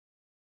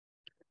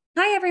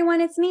Hi, everyone.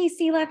 It's me,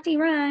 C Lefty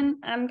Run.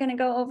 I'm going to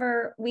go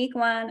over week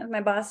 1 of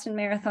my Boston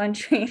Marathon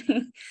training,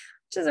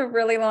 which is a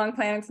really long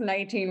plan. It's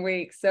 19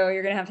 weeks. So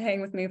you're going to have to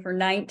hang with me for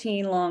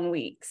 19 long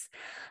weeks.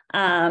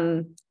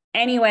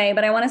 Anyway,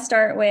 but I want to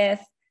start with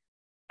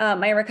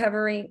my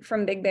recovery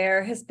from Big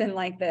Bear has been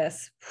like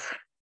this.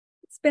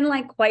 It's been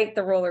like quite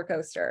the roller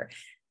coaster.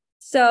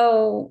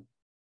 So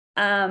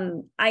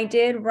I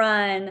did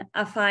run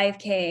a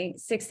 5K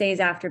 6 days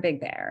after Big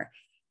Bear.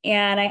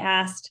 And I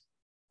asked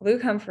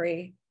Luke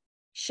Humphrey,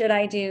 should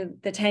I do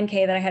the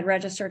 10K that I had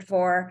registered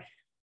for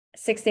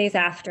 6 days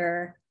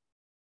after?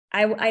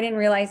 I didn't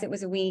realize it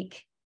was a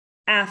week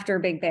after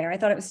Big Bear. I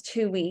thought it was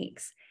 2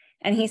 weeks.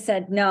 And he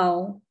said,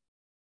 no,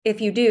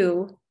 if you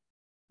do,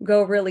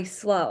 go really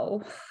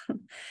slow.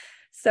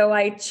 So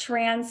I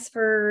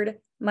transferred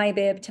my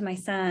bib to my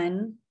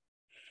son,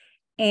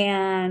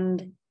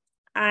 and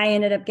I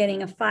ended up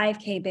getting a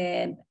 5K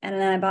bib. And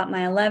then I bought my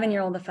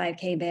 11-year-old a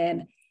 5K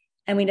bib,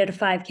 and we did a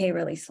 5K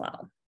really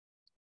slow.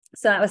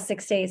 So that was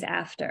 6 days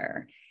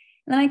after.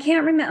 And then I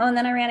can't remember. Oh, and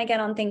then I ran again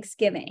on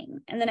Thanksgiving.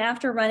 And then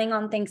after running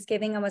on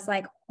Thanksgiving, I was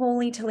like,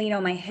 holy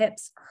Toledo, my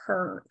hips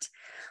hurt.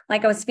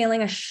 Like I was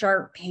feeling a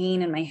sharp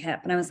pain in my hip.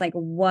 And I was like,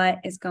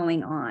 what is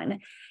going on?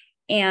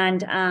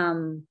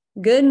 And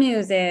good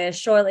news is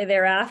shortly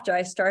thereafter,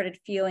 I started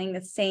feeling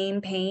the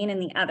same pain in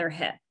the other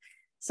hip.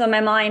 So in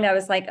my mind, I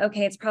was like,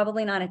 okay, it's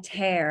probably not a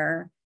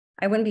tear.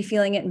 I wouldn't be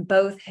feeling it in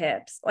both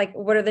hips. Like,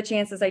 what are the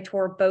chances I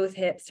tore both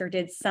hips or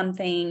did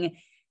something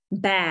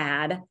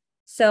bad?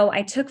 So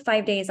I took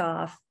 5 days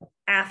off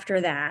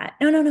after that.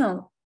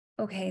 No.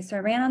 Okay. So I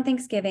ran on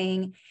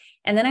Thanksgiving,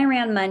 and then I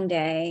ran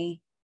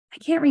Monday. I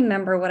can't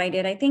remember what I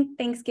did. I think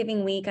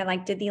Thanksgiving week, I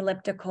did the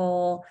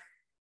elliptical.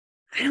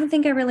 I don't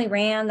think I really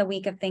ran the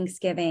week of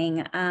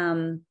Thanksgiving.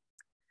 I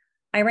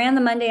ran the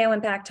Monday. I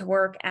went back to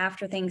work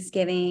after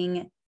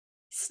Thanksgiving,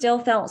 still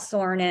felt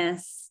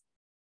soreness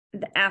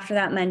after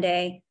that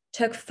Monday,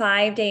 took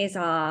 5 days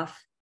off,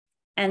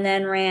 and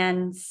then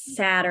ran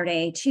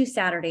Saturday, 2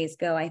 Saturdays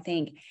ago, I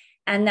think.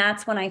 And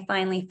that's when I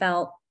finally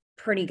felt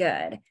pretty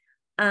good.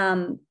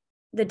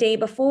 The day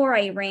before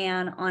I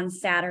ran on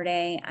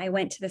Saturday, I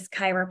went to this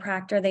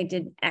chiropractor. They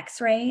did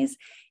x-rays,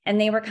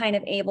 and they were kind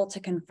of able to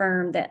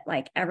confirm that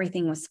like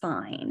everything was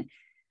fine.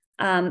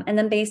 And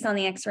then based on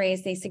the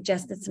x-rays, they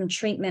suggested some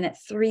treatment at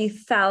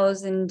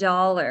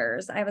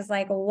 $3,000. I was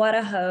like, what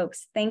a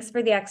hoax. Thanks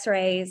for the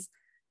x-rays.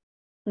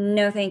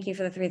 No, thank you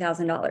for the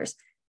 $3,000.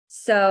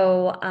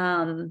 So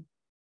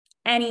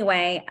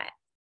anyway,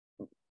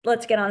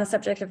 let's get on the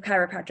subject of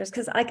chiropractors,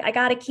 because I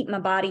got to keep my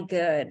body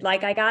good.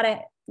 Like I got to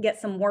get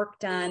some work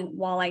done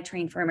while I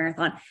train for a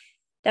marathon.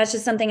 That's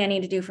just something I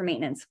need to do for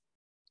maintenance.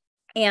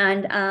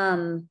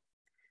 And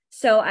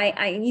so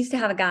I used to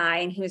have a guy,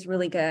 and he was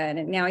really good,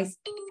 and now he's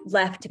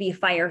left to be a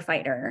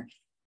firefighter.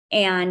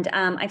 And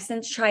I've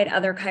since tried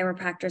other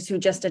chiropractors who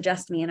just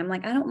adjust me, and I'm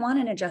like, I don't want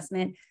an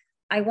adjustment.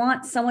 I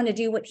want someone to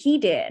do what he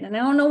did. And I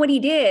don't know what he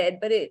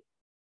did, but it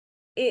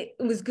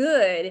was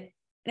good. And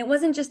it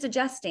wasn't just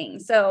adjusting.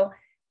 So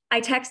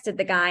I texted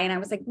the guy, and I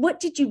was like, what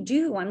did you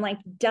do? I'm like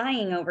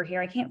dying over here.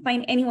 I can't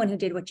find anyone who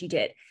did what you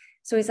did.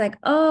 So he's like,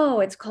 oh,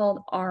 it's called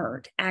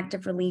ART,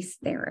 active release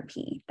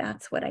therapy.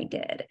 That's what I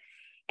did.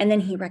 And then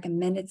he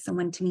recommended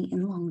someone to me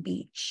in Long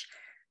Beach.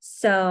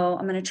 So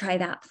I'm going to try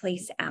that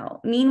place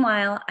out.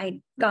 Meanwhile, I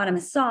got a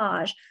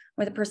massage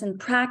where the person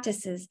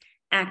practices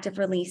active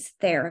release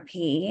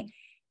therapy.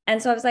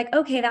 And so I was like,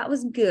 okay, that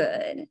was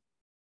good.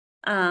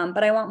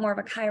 But I want more of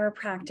a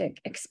chiropractic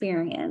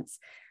experience.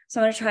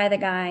 So I'm going to try the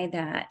guy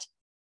that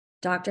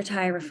Dr.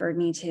 Ty referred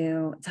me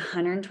to. It's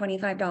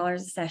 $125 a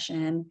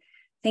session.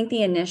 I think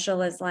the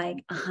initial is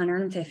like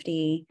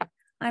 $150.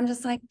 I'm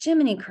just like,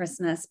 Jiminy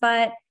Christmas.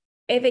 But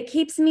if it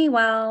keeps me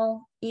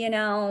well,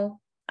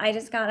 I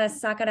just got to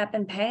suck it up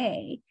and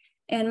pay.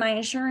 And my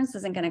insurance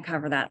isn't going to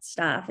cover that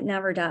stuff. It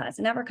never does.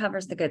 It never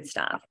covers the good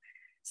stuff.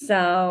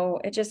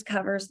 So it just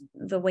covers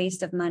the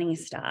waste of money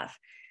stuff.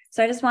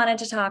 So I just wanted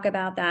to talk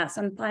about that.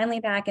 So I'm finally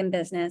back in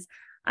business.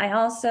 I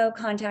also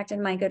contacted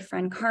my good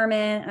friend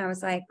Carmen, and I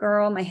was like,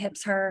 girl, my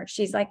hips hurt.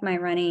 She's like my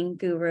running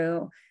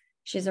guru.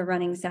 She's a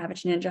running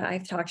savage ninja.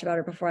 I've talked about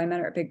her before. I met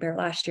her at Big Bear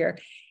last year.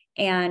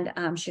 And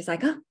she's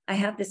like, oh, I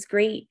have this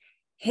great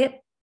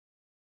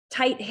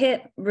tight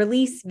hip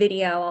release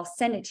video. I'll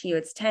send it to you.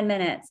 It's 10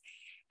 minutes.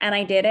 And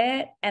I did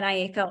it, and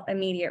I felt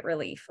immediate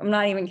relief. I'm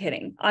not even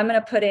kidding. I'm going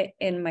to put it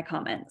in my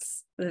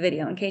comments, the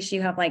video, in case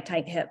you have like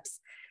tight hips.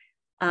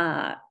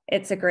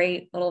 It's a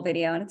great little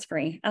video, and it's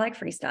free. I like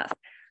free stuff.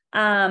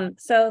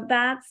 So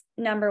that's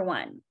number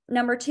 1.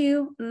 Number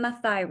 2, my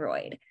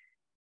thyroid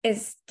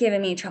is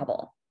giving me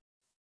trouble.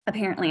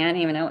 Apparently, I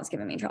didn't even know it's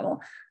giving me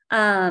trouble.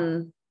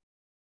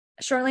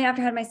 Shortly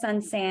after I had my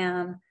son,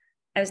 Sam,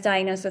 I was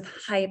diagnosed with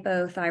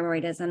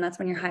hypothyroidism. That's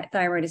when your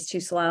thyroid is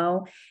too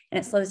slow, and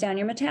it slows down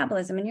your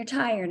metabolism, and you're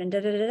tired, and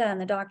And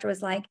the doctor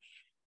was like,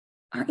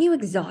 aren't you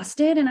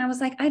exhausted? And I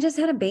was like, I just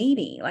had a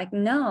baby. Like,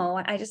 no,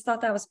 I just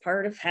thought that was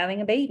part of having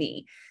a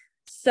baby.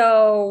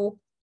 So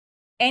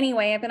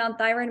anyway, I've been on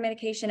thyroid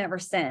medication ever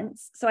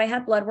since. So I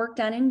had blood work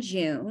done in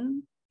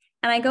June,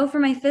 And I go for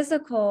my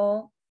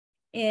physical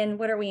in,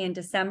 what are we in,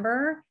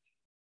 December?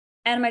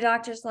 And my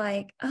doctor's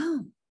like,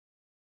 oh,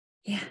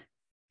 yeah,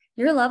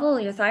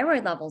 your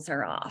thyroid levels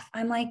are off.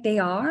 I'm like, they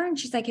are? And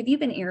she's like, have you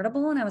been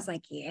irritable? And I was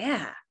like,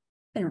 yeah,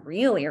 been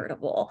real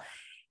irritable.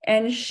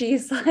 And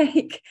she's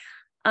like,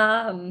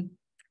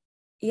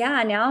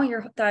 yeah, now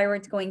your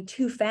thyroid's going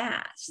too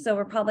fast. So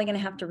we're probably going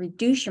to have to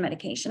reduce your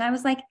medication. I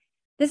was like,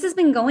 this has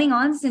been going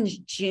on since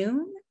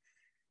June.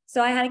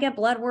 So I had to get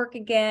blood work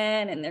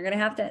again, and they're going to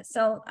have to.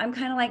 So I'm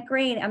kind of like,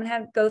 great, I'm going to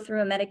have to go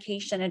through a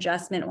medication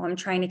adjustment while I'm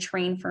trying to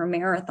train for a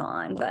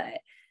marathon. But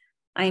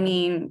I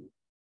mean,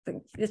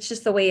 it's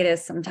just the way it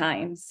is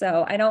sometimes.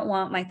 So I don't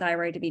want my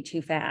thyroid to be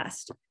too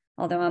fast.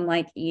 Although I'm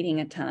like eating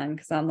a ton,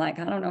 because I'm like,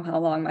 I don't know how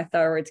long my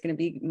thyroid's going to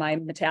be, my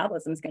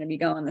metabolism's going to be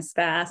going this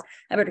fast.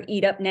 I better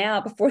eat up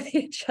now before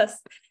they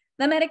adjust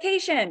the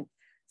medication.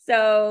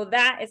 So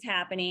that is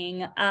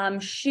happening.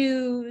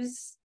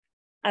 Shoes.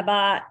 I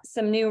bought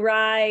some new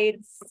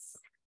rides.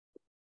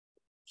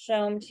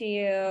 Show them to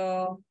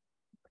you.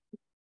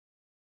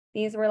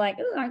 These were like,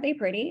 ooh, aren't they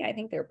pretty? I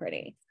think they're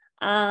pretty.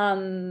 They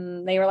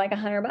were like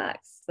 $100,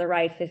 the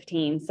Ride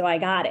 15. So I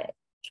got it.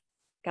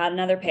 Got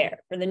another pair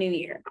for the new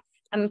year.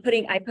 I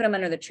put them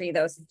under the tree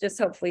though. So just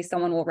hopefully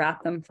someone will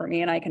wrap them for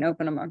me and I can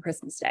open them on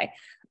Christmas Day.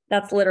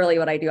 That's literally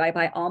what I do. I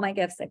buy all my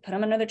gifts. I put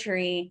them under the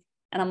tree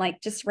and I'm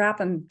like, just wrap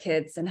them,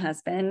 kids and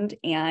husband,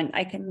 and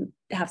I can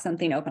have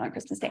something open on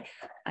Christmas Day.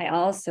 I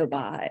also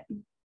bought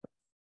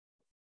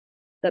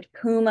the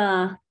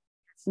Puma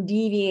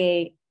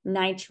Deviate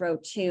Nitro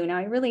 2. Now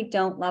I really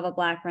don't love a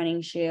black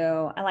running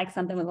shoe. I like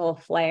something with a little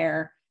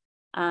flair.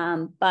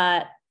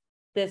 But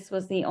this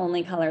was the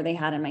only color they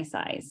had in my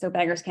size. So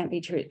beggars can't be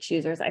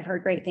choosers. I've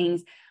heard great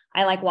things.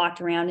 I like walked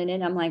around in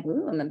it. I'm like,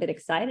 ooh, I'm a bit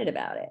excited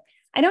about it.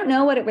 I don't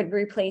know what it would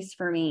replace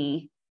for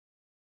me.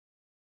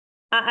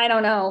 I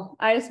don't know.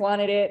 I just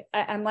wanted it.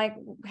 I'm like,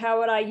 how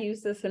would I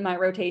use this in my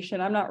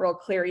rotation? I'm not real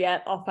clear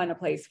yet. I'll find a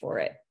place for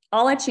it.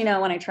 I'll let you know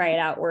when I try it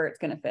out where it's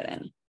going to fit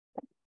in.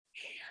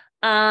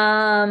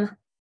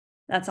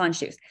 That's on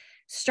shoes.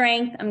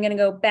 Strength, I'm going to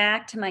go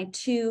back to my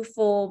 2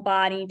 full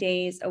body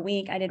days a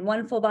week. I did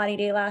 1 full body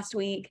day last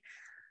week.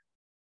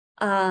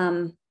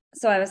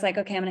 So I was like,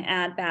 okay, I'm going to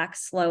add back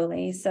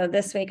slowly. So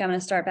this week I'm going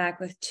to start back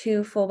with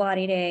 2 full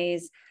body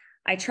days.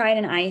 I tried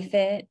an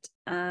iFit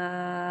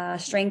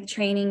strength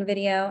training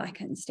video. I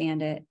couldn't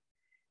stand it.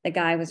 The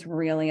guy was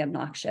really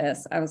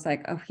obnoxious. I was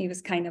like, oh, he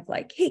was kind of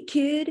like, hey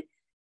kid,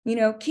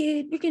 you're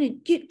going to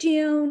get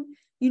down.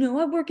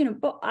 I work in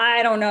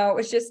I don't know. It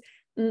was just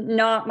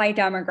not my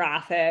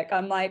demographic.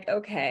 I'm like,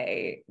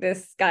 okay,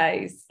 this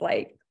guy's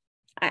like,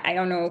 I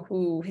don't know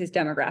who his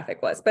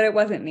demographic was, but it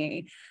wasn't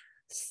me.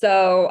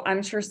 So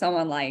I'm sure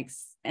someone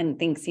likes and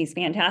thinks he's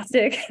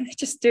fantastic. It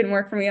just didn't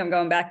work for me. I'm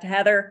going back to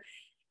Heather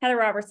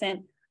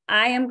Robertson.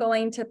 I am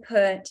going to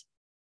put,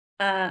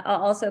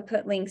 I'll also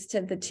put links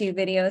to the 2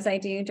 videos I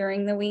do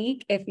during the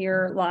week. If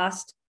you're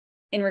lost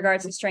in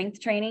regards to strength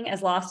training,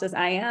 as lost as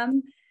I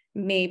am,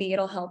 maybe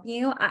it'll help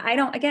you. I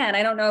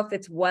don't know if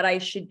it's what I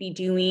should be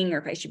doing or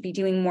if I should be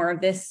doing more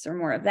of this or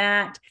more of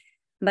that,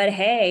 but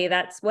hey,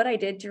 that's what I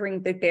did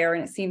during Big Bear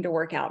and it seemed to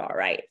work out all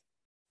right.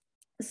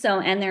 So,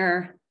 and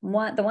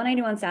the one I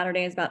do on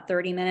Saturday is about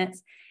 30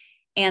 minutes.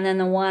 And then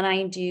the one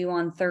I do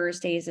on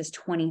Thursdays is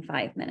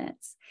 25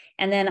 minutes.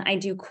 And then I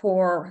do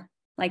core,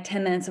 like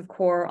 10 minutes of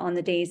core on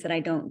the days that I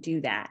don't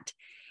do that.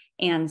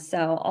 And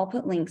so I'll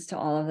put links to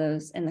all of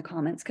those in the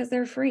comments because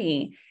they're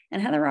free.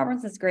 And Heather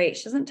Robertson's great.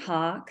 She doesn't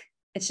talk.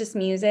 It's just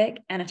music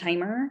and a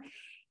timer.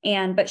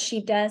 But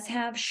she does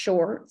have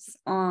shorts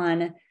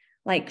on,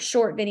 like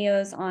short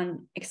videos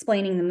on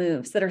explaining the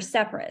moves that are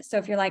separate. So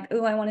if you're like,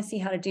 oh, I want to see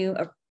how to do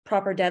a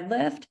proper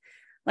deadlift,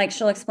 like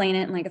she'll explain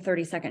it in like a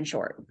 30-second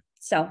short.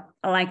 So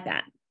I like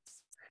that.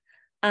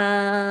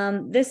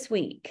 This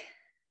week,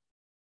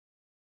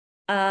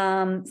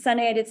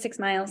 Sunday, I did 6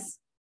 miles.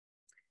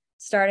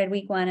 Started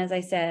week 1, as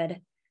I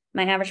said.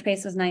 My average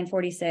pace was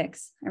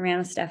 9:46. I ran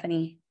with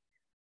Stephanie.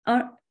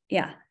 Oh,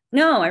 yeah.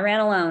 No, I ran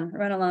alone. I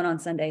run alone on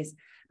Sundays.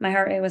 My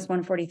heart rate was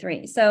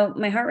 143. So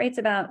my heart rate's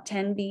about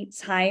 10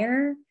 beats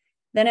higher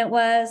than it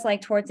was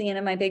like towards the end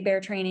of my Big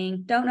Bear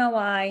training. Don't know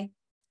why.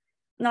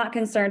 Not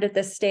concerned at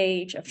this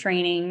stage of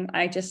training.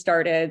 I just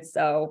started,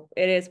 so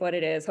it is what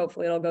it is.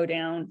 Hopefully it'll go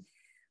down.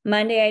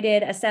 Monday, I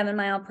did a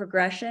 7-mile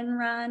progression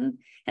run.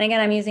 And again,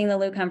 I'm using the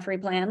Luke Humphrey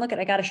plan. Look,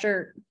 I got a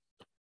shirt.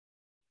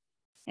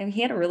 And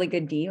he had a really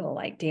good deal,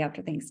 like day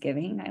after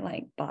Thanksgiving. I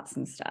like bought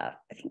some stuff.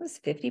 I think it was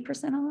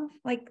 50% off.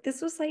 Like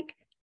this was like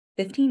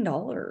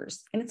 $15.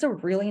 And it's a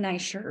really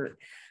nice shirt.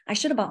 I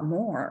should have bought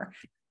more.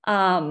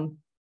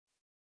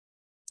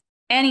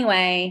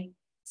 Anyway,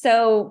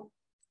 so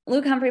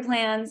Luke Humphrey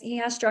plans, he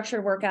has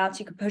structured workouts.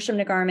 You can push them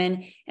to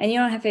Garmin and you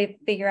don't have to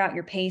figure out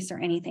your pace or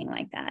anything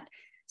like that.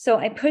 So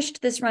I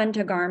pushed this run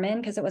to Garmin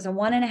because it was a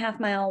 1.5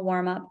 mile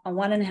warm up, a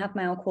 1.5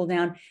 mile cool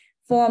down,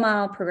 4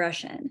 mile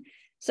progression.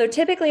 So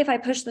typically if I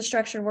push the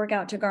structured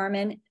workout to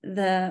Garmin,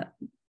 the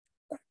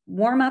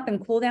warm up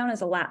and cool down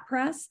is a lat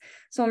press.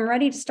 So I'm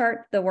ready to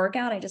start the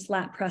workout. I just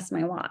lat press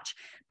my watch.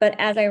 But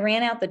as I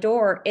ran out the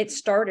door, it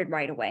started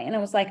right away. And I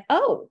was like,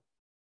 oh,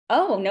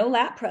 no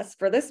lat press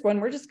for this one.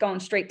 We're just going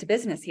straight to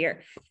business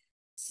here.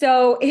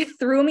 So it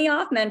threw me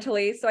off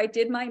mentally. So I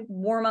did my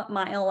warm up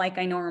mile like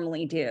I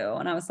normally do.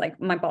 And I was like,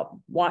 my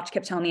watch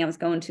kept telling me I was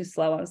going too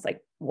slow. I was like,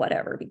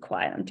 whatever, be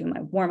quiet. I'm doing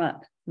my warm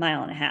up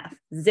 1.5 miles.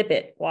 Zip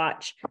it,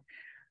 watch.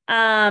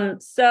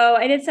 So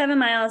I did 7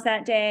 miles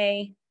that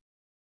day.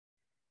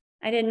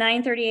 I did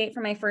 9:38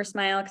 for my first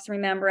mile. Cause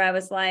remember, I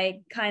was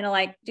like, kind of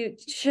like,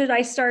 dude, should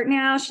I start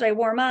now? Should I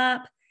warm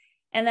up?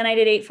 And then I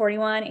did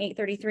 8:41,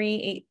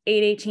 8:33,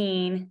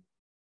 8:18.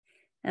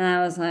 And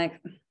I was like,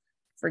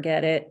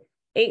 forget it.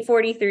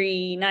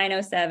 8:43,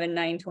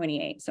 9:07,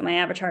 9:28. So my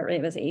average heart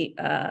rate was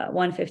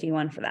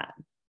 151 for that.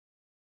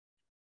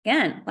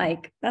 Again,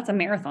 like that's a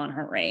marathon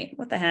heart rate.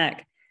 What the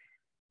heck?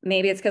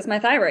 Maybe it's because my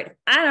thyroid.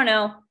 I don't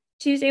know.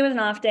 Tuesday was an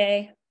off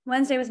day.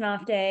 Wednesday was an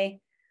off day.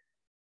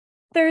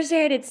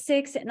 Thursday, I did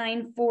 6 at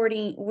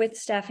 9:40 with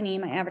Stephanie.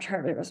 My average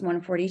heart rate was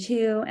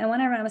 142. And when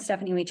I ran with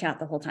Stephanie, we chat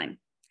the whole time.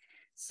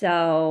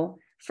 So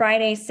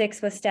Friday,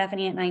 6 with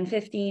Stephanie at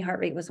 9:50. Heart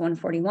rate was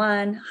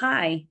 141.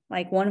 High,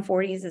 like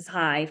 140s is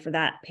high for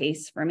that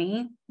pace for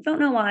me. Don't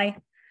know why.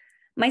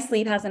 My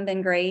sleep hasn't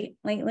been great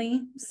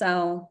lately.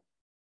 So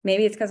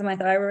maybe it's because of my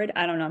thyroid.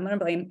 I don't know. I'm going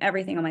to blame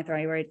everything on my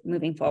thyroid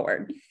moving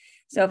forward.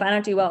 So if I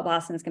don't do well at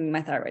Boston, it's going to be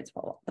my thyroid's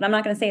fault. But I'm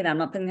not going to say that. I'm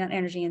not putting that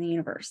energy in the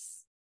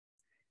universe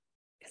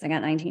because I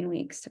got 19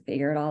 weeks to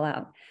figure it all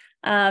out.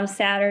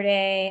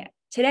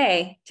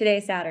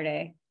 Today's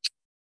Saturday.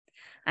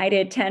 I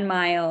did 10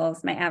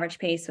 miles. My average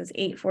pace was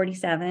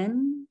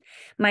 8:47.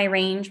 My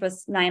range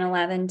was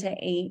 9:11 to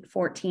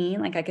 8:14.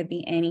 Like I could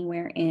be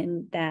anywhere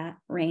in that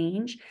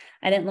range.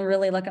 I didn't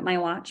really look at my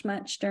watch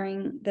much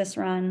during this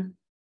run.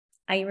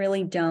 I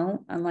really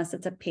don't, unless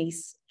it's a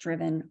pace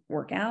driven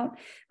workout.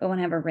 But when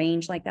I have a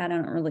range like that, I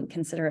don't really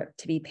consider it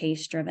to be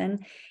pace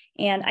driven.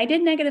 And I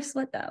did negative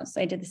split though.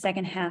 So I did the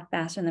second half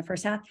faster than the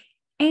first half.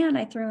 And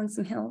I threw in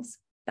some hills.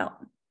 How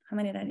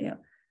many did I do? I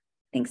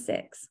think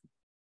 6.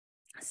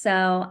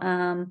 So,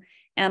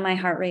 and my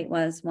heart rate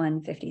was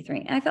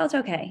 153. I felt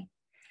okay.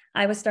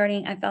 I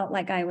felt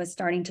like I was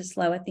starting to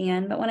slow at the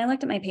end, but when I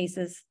looked at my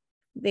paces,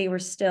 they were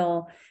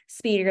still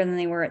speedier than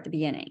they were at the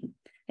beginning.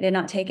 I did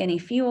not take any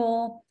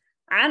fuel.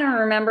 I don't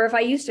remember if I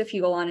used to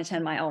fuel on a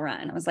 10-mile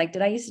run. I was like,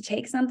 did I used to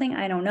take something?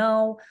 I don't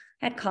know.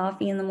 I had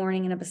coffee in the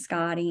morning and a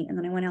biscotti, and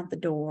then I went out the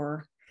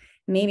door.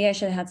 Maybe I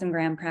should have had some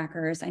graham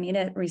crackers. I need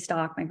to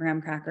restock my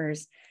graham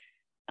crackers.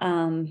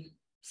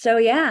 So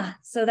yeah,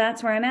 so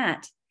that's where I'm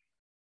at.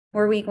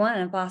 We're week 1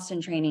 of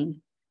Boston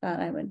training. Thought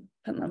I would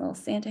put my little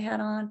Santa hat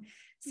on.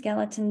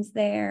 Skeletons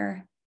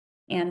there.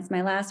 And it's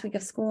my last week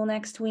of school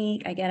next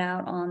week. I get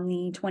out on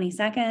the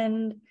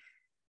 22nd.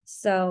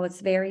 So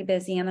it's very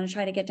busy. I'm going to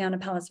try to get down to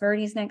Palos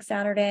Verdes next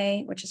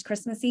Saturday, which is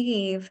Christmas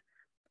Eve.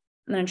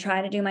 I'm going to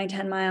try to do my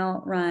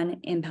 10-mile run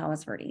in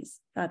Palos Verdes.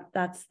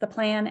 That's the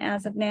plan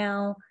as of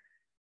now.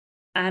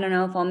 I don't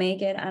know if I'll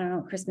make it. I don't know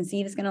what Christmas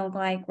Eve is going to look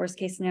like. Worst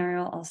case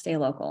scenario, I'll stay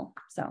local.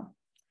 So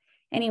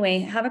anyway,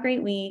 have a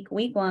great week.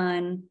 Week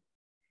 1.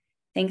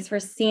 Thanks for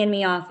seeing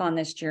me off on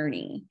this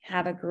journey.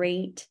 Have a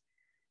great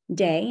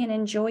day and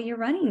enjoy your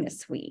running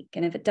this week.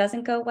 And if it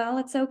doesn't go well,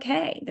 it's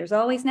okay. There's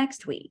always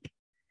next week.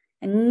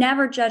 And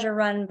never judge a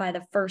run by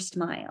the first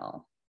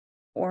mile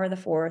or the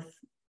 4th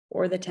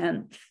or the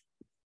 10th.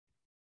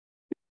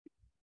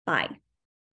 Bye.